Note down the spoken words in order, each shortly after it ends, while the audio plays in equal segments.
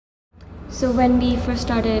So when we first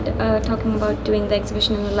started talking about doing the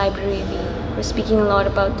exhibition in the library, we were speaking a lot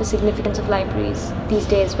about the significance of libraries these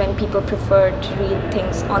days when people prefer to read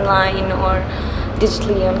things online or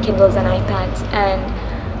digitally on Kindles and iPads. And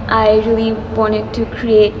I really wanted to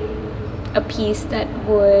create a piece that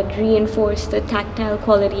would reinforce the tactile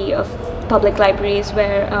quality of public libraries,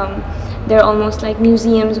 where they're almost like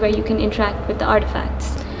museums where you can interact with the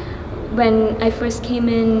artifacts. When I first came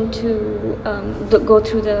in to go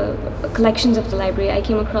through the collections of the library, I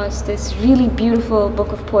came across this really beautiful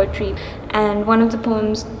book of poetry, and one of the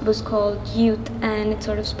poems was called Youth, and it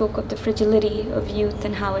sort of spoke of the fragility of youth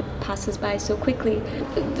and how it passes by so quickly.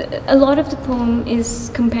 A lot of the poem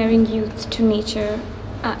is comparing youth to nature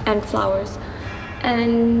and flowers,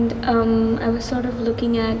 and I was sort of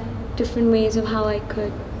looking at different ways of how I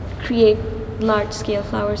could create large-scale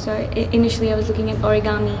flowers. So initially I was looking at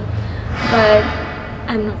origami, but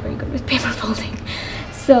I'm not very good with paper folding.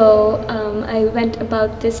 So I went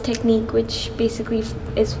about this technique, which basically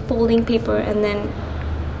is folding paper and then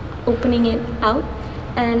opening it out.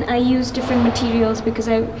 And I used different materials because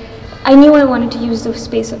I knew I wanted to use the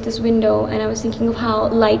space of this window, and I was thinking of how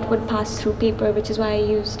light would pass through paper, which is why I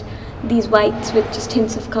used these whites with just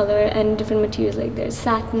hints of color and different materials, like there's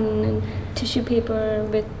satin and tissue paper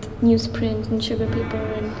with newsprint and sugar paper,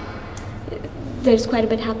 and there's quite a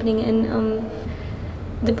bit happening. And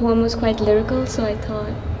the poem was quite lyrical, so I thought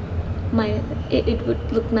it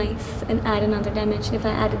would look nice and add another dimension if I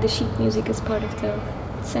added the sheet music as part of the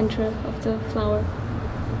center of the flower.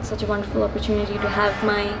 It's such a wonderful opportunity to have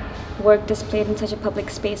my work displayed in such a public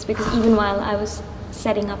space, because even while I was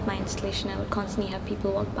setting up my installation, I would constantly have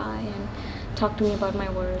people walk by and talk to me about my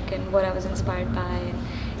work and what I was inspired by.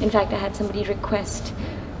 And in fact, I had somebody request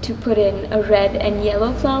to put in a red and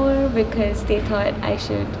yellow flower because they thought I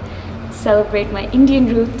should celebrate my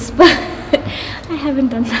Indian roots, but I haven't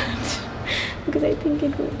done that because I think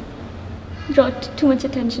it would draw too much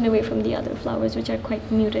attention away from the other flowers, which are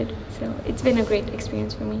quite muted. So it's been a great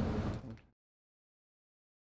experience for me.